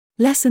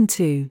Lesson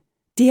 2.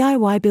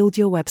 DIY Build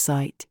Your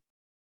Website.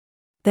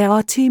 There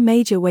are two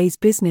major ways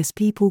business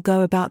people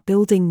go about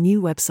building new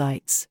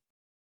websites.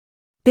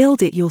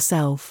 Build it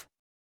yourself.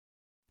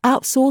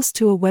 Outsource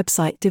to a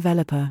website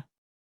developer.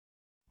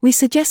 We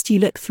suggest you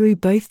look through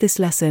both this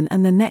lesson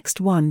and the next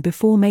one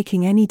before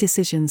making any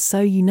decisions so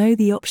you know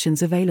the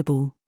options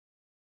available.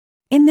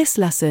 In this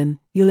lesson,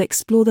 you'll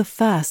explore the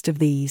first of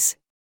these.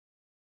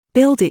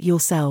 Build it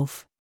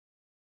yourself.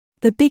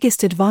 The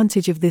biggest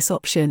advantage of this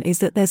option is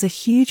that there's a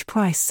huge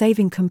price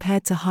saving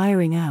compared to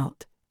hiring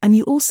out, and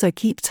you also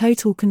keep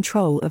total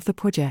control of the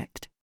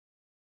project.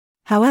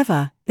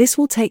 However, this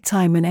will take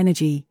time and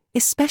energy,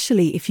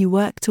 especially if you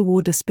work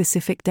toward a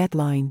specific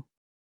deadline.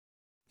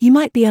 You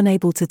might be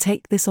unable to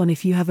take this on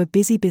if you have a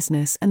busy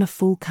business and a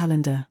full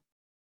calendar.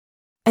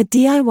 A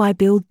DIY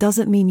build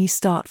doesn't mean you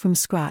start from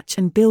scratch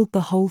and build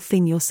the whole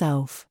thing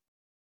yourself.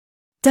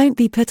 Don't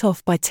be put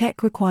off by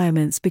tech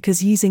requirements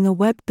because using a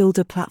web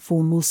builder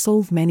platform will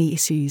solve many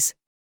issues.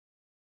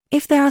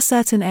 If there are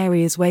certain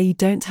areas where you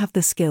don't have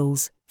the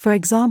skills, for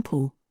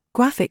example,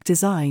 graphic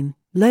design,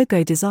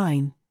 logo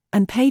design,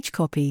 and page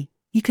copy,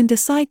 you can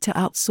decide to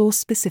outsource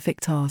specific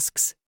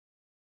tasks.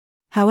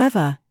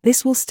 However,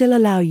 this will still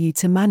allow you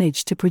to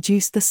manage to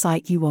produce the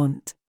site you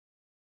want.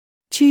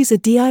 Choose a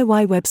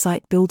DIY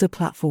website builder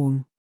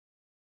platform.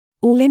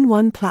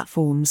 All-in-one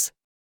platforms.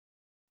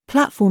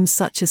 Platforms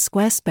such as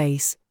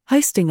Squarespace,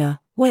 Hostinger,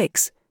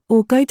 Wix,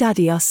 or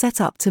GoDaddy are set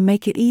up to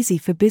make it easy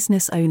for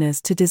business owners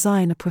to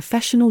design a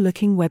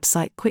professional-looking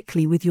website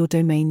quickly with your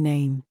domain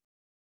name.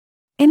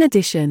 In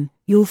addition,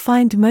 you'll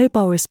find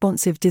mobile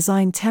responsive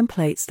design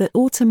templates that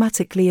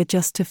automatically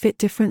adjust to fit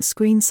different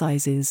screen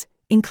sizes,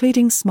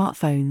 including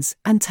smartphones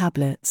and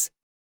tablets.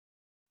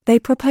 They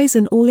propose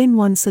an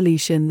all-in-one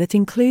solution that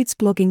includes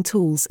blogging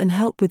tools and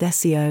help with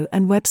SEO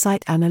and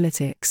website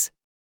analytics.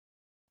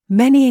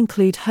 Many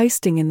include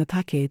hosting in the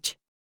package.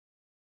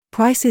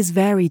 Prices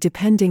vary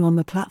depending on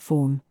the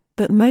platform,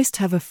 but most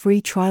have a free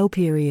trial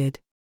period.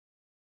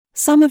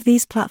 Some of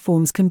these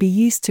platforms can be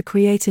used to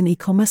create an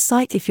e-commerce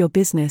site if your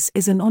business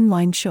is an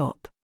online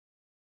shop.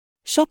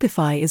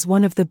 Shopify is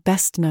one of the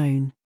best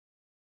known.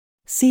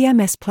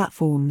 CMS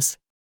platforms.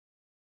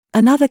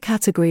 Another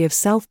category of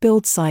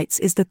self-build sites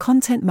is the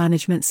Content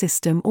Management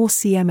System or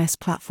CMS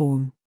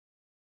platform.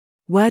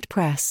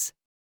 WordPress.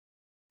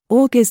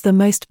 Org is the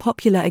most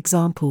popular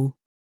example.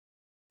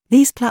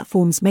 These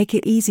platforms make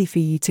it easy for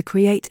you to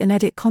create and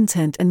edit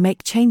content and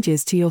make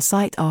changes to your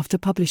site after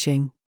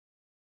publishing.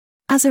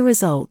 As a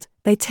result,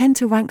 they tend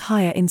to rank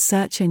higher in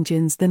search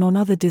engines than on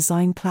other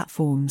design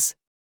platforms.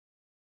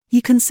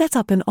 You can set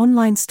up an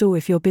online store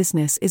if your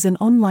business is an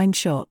online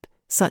shop,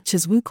 such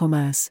as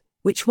WooCommerce,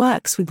 which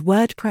works with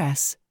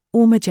WordPress,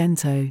 or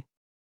Magento.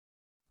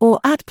 Or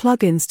add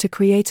plugins to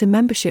create a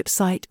membership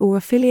site or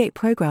affiliate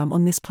program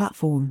on this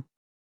platform.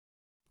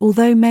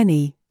 Although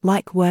many,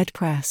 like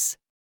WordPress,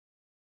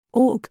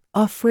 org,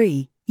 are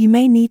free, you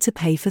may need to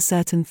pay for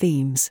certain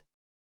themes.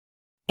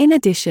 In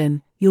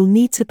addition, you'll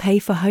need to pay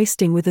for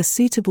hosting with a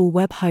suitable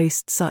web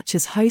host such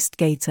as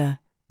HostGator,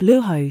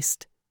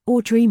 Bluehost,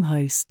 or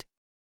DreamHost.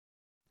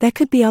 There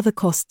could be other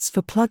costs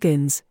for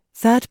plugins,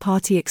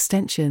 third-party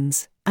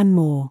extensions, and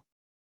more.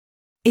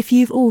 If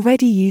you've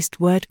already used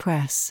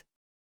WordPress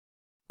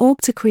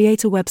org to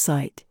create a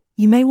website,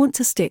 you may want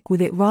to stick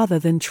with it rather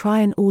than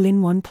try an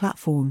all-in-one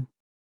platform.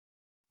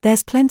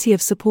 There's plenty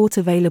of support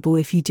available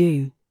if you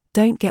do.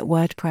 Don't get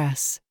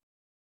WordPress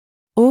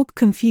org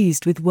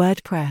confused with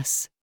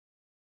WordPress.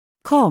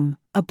 Com,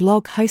 a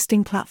blog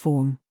hosting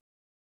platform.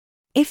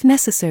 If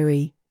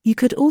necessary, you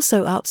could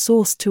also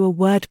outsource to a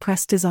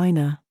WordPress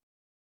designer.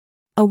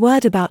 A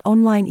word about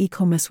online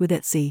e-commerce with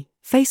Etsy,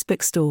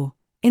 Facebook store,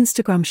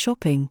 Instagram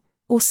shopping,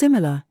 or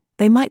similar,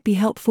 they might be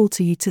helpful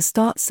to you to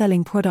start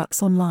selling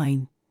products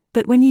online,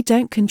 but when you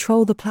don't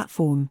control the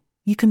platform,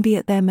 you can be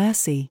at their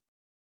mercy.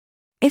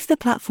 If the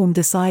platform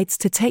decides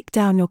to take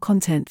down your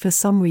content for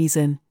some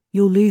reason,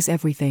 you'll lose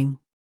everything.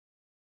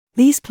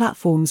 These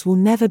platforms will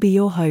never be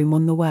your home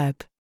on the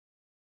web.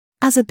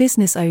 As a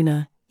business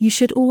owner, you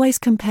should always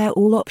compare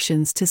all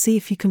options to see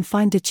if you can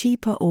find a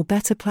cheaper or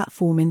better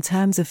platform in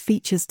terms of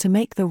features to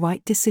make the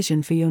right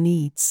decision for your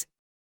needs.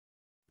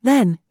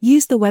 Then,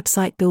 use the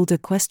Website Builder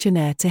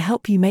questionnaire to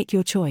help you make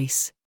your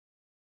choice.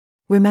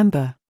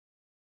 Remember,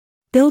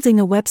 building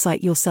a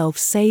website yourself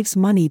saves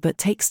money but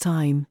takes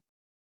time.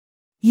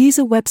 Use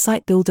a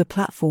website builder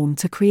platform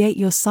to create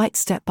your site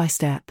step by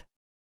step.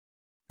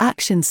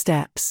 Action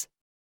steps.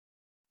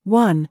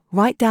 1.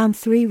 Write down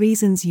 3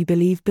 reasons you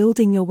believe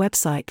building your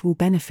website will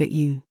benefit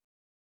you.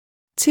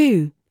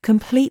 2.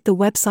 Complete the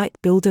website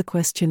builder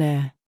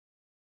questionnaire.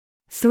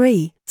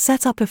 3.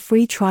 Set up a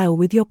free trial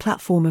with your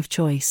platform of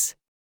choice.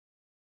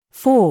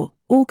 4.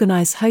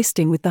 Organize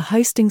hosting with the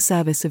hosting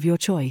service of your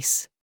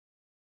choice.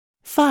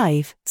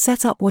 5.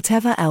 Set up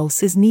whatever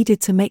else is needed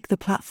to make the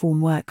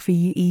platform work for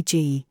you,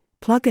 e.g.,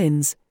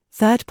 plugins,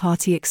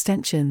 third-party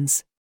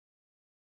extensions.